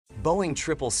Boeing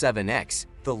 777X,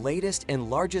 the latest and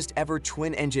largest ever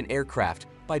twin-engine aircraft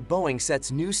by Boeing,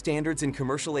 sets new standards in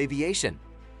commercial aviation.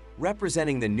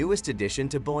 Representing the newest addition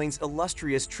to Boeing's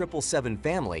illustrious 777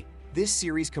 family, this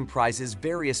series comprises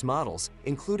various models,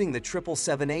 including the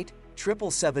 777-8,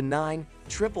 777-9,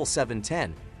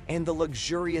 777-10, and the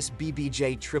luxurious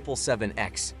BBJ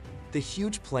 777X. The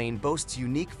huge plane boasts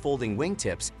unique folding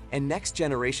wingtips and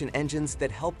next-generation engines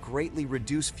that help greatly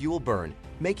reduce fuel burn,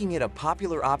 making it a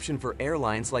popular option for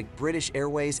airlines like British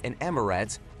Airways and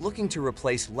Emirates looking to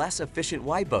replace less efficient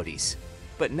widebodies.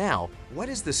 But now, what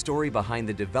is the story behind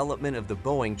the development of the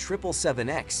Boeing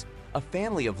 777X, a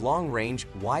family of long-range,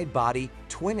 wide-body,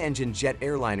 twin-engine jet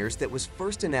airliners that was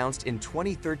first announced in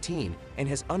 2013 and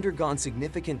has undergone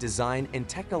significant design and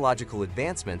technological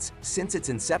advancements since its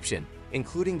inception,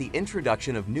 including the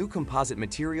introduction of new composite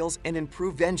materials and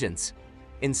improved engines.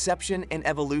 Inception and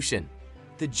evolution.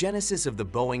 The genesis of the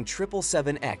Boeing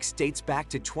 777X dates back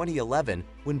to 2011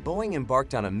 when Boeing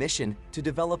embarked on a mission to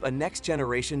develop a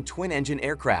next-generation twin-engine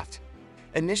aircraft.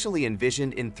 Initially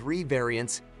envisioned in three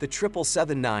variants, the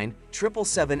 777-9,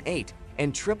 777-8,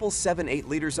 and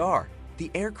 777-8R, the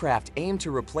aircraft aimed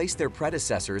to replace their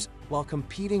predecessors while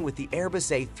competing with the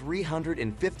Airbus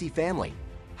A350 family.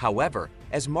 However,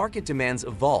 as market demands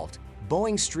evolved,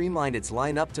 Boeing streamlined its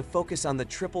lineup to focus on the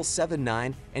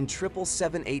 777-9 and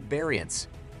 777-8 variants.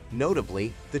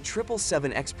 Notably, the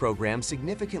 777X program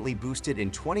significantly boosted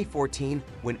in 2014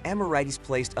 when Emirates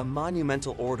placed a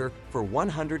monumental order for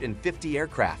 150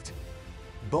 aircraft.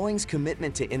 Boeing's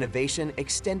commitment to innovation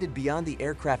extended beyond the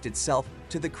aircraft itself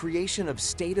to the creation of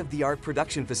state-of-the-art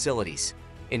production facilities.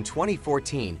 In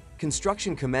 2014,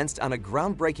 construction commenced on a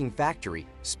groundbreaking factory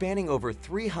spanning over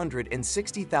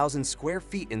 360,000 square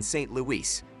feet in St.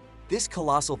 Louis. This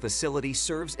colossal facility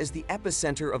serves as the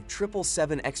epicenter of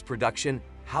 777X production,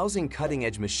 housing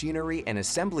cutting-edge machinery and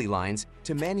assembly lines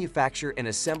to manufacture and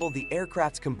assemble the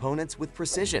aircraft's components with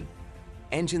precision.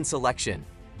 Engine selection.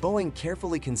 Boeing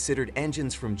carefully considered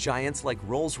engines from giants like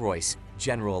Rolls-Royce,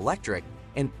 General Electric,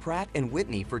 and Pratt &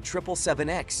 Whitney for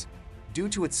 777X. Due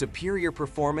to its superior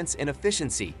performance and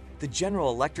efficiency, the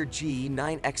General Electric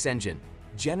GE9X engine,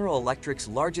 General Electric's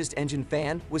largest engine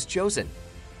fan, was chosen.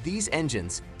 These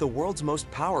engines, the world's most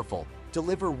powerful,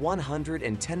 deliver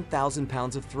 110,000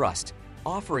 pounds of thrust,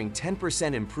 offering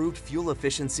 10% improved fuel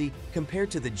efficiency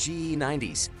compared to the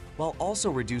GE90s, while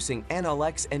also reducing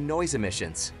NOx and noise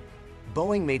emissions.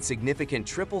 Boeing made significant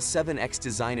 777X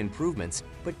design improvements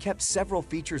but kept several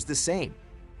features the same.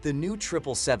 The new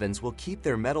 777s will keep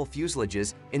their metal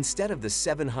fuselages instead of the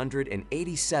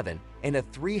 787 and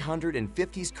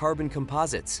A350's carbon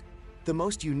composites. The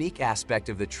most unique aspect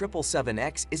of the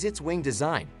 777X is its wing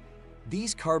design.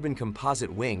 These carbon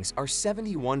composite wings are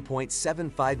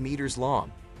 71.75 meters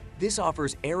long. This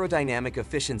offers aerodynamic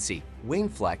efficiency, wing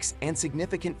flex, and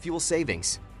significant fuel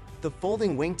savings. The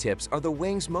folding wingtips are the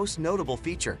wing's most notable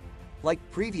feature. Like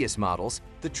previous models,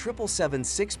 the 777's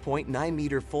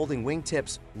 6.9-meter folding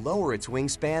wingtips lower its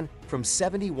wingspan from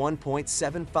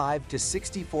 71.75 to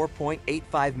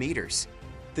 64.85 meters.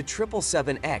 The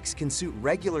 777X can suit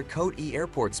regular Code E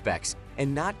airport specs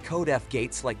and not Code F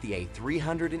gates like the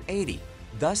A380.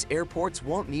 Thus, airports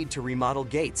won't need to remodel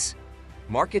gates.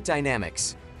 Market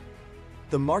dynamics.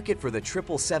 The market for the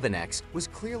 777X was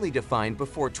clearly defined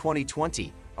before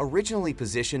 2020. Originally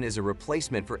positioned as a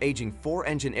replacement for aging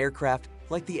four-engine aircraft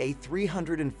like the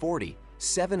A340,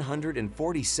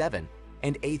 747,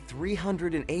 and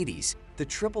A380s, the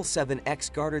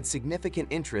 777X garnered significant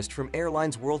interest from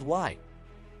airlines worldwide.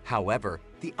 However,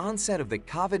 the onset of the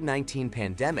COVID-19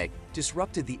 pandemic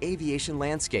disrupted the aviation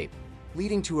landscape,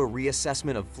 leading to a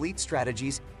reassessment of fleet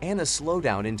strategies and a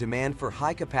slowdown in demand for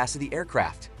high-capacity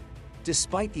aircraft.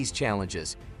 Despite these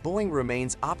challenges, Boeing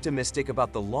remains optimistic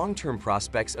about the long-term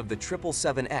prospects of the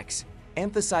 777X,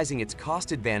 emphasizing its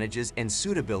cost advantages and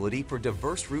suitability for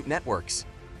diverse route networks.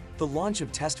 The launch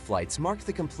of test flights marked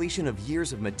the completion of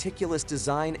years of meticulous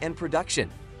design and production.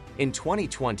 In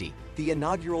 2020, the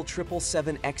inaugural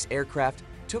 777X aircraft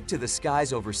took to the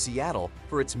skies over Seattle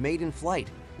for its maiden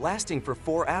flight, lasting for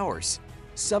 4 hours.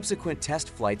 Subsequent test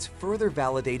flights further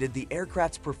validated the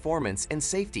aircraft's performance and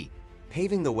safety,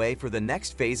 paving the way for the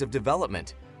next phase of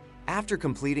development. After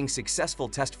completing successful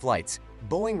test flights,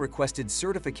 Boeing requested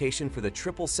certification for the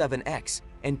 777X,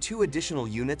 and 2 additional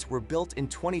units were built in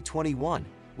 2021,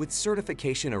 with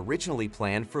certification originally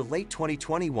planned for late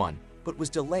 2021, but was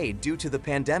delayed due to the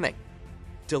pandemic.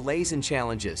 Delays and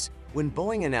challenges. When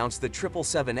Boeing announced the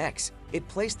 777X, it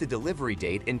placed the delivery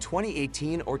date in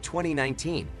 2018 or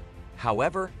 2019.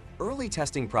 However, early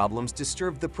testing problems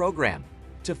disturbed the program.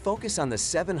 to focus on the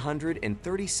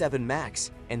 737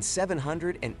 MAX and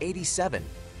 787,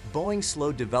 Boeing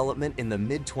slowed development in the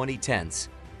mid-2010s.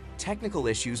 Technical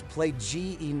issues plagued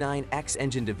GE9X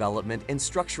engine development and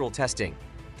structural testing.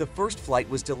 The first flight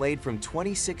was delayed from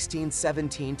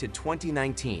 2016-17 to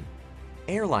 2019.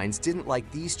 Airlines didn't like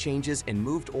these changes and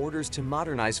moved orders to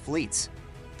modernize fleets.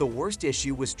 The worst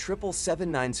issue was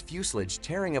 777-9's fuselage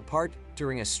tearing apart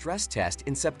during a stress test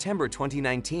in September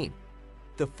 2019.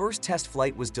 The first test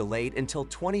flight was delayed until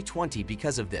 2020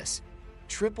 because of this.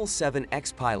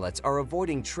 777X pilots are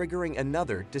avoiding triggering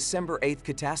another December 8th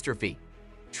catastrophe.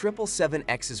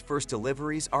 777X's first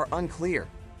deliveries are unclear.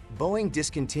 Boeing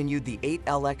discontinued the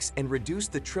 8LX and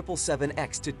reduced the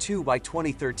 777X to 2 by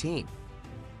 2013.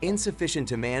 Insufficient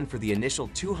demand for the initial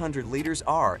 200 liters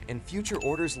are, and future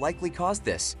orders likely caused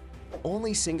this.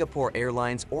 Only Singapore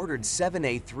Airlines ordered 7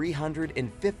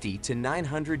 A350 to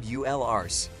 900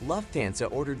 ULRs.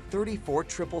 Lufthansa ordered 34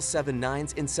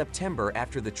 777-9s in September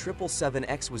after the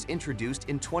 777X was introduced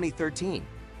in 2013.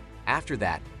 After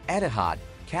that, Etihad,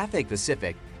 Cathay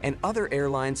Pacific, and other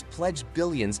airlines pledged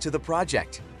billions to the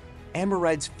project.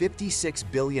 Emirates' $56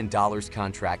 billion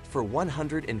contract for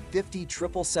 150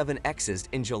 777Xs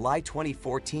in July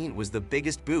 2014 was the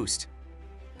biggest boost.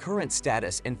 Current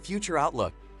status and future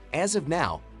outlook. As of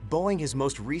now, Boeing has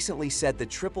most recently said the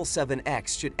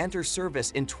 777X should enter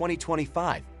service in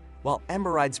 2025, while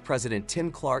Emirates President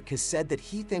Tim Clark has said that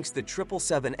he thinks the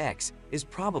 777X is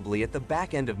probably at the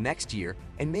back end of next year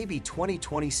and maybe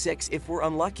 2026 if we're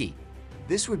unlucky.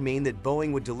 This would mean that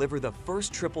Boeing would deliver the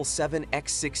first 777X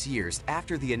 6 years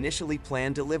after the initially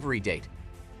planned delivery date.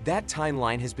 That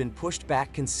timeline has been pushed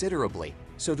back considerably,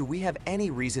 so do we have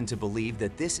any reason to believe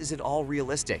that this is at all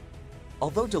realistic?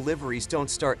 Although deliveries don't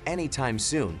start anytime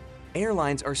soon,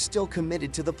 airlines are still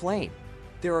committed to the plane.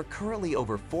 There are currently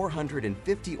over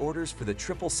 450 orders for the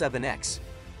 777X.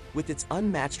 With its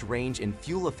unmatched range and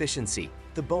fuel efficiency,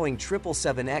 the Boeing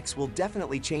 777X will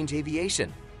definitely change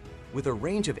aviation. With a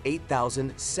range of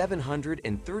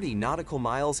 8,730 nautical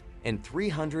miles and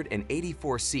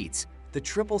 384 seats, the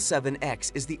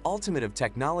 777X is the ultimate of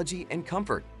technology and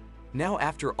comfort. Now,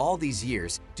 after all these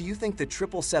years, do you think the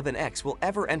 777X will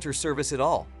ever enter service at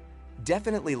all?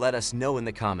 Definitely let us know in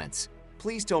the comments.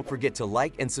 Please don't forget to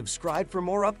like and subscribe for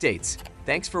more updates.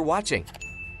 Thanks for watching.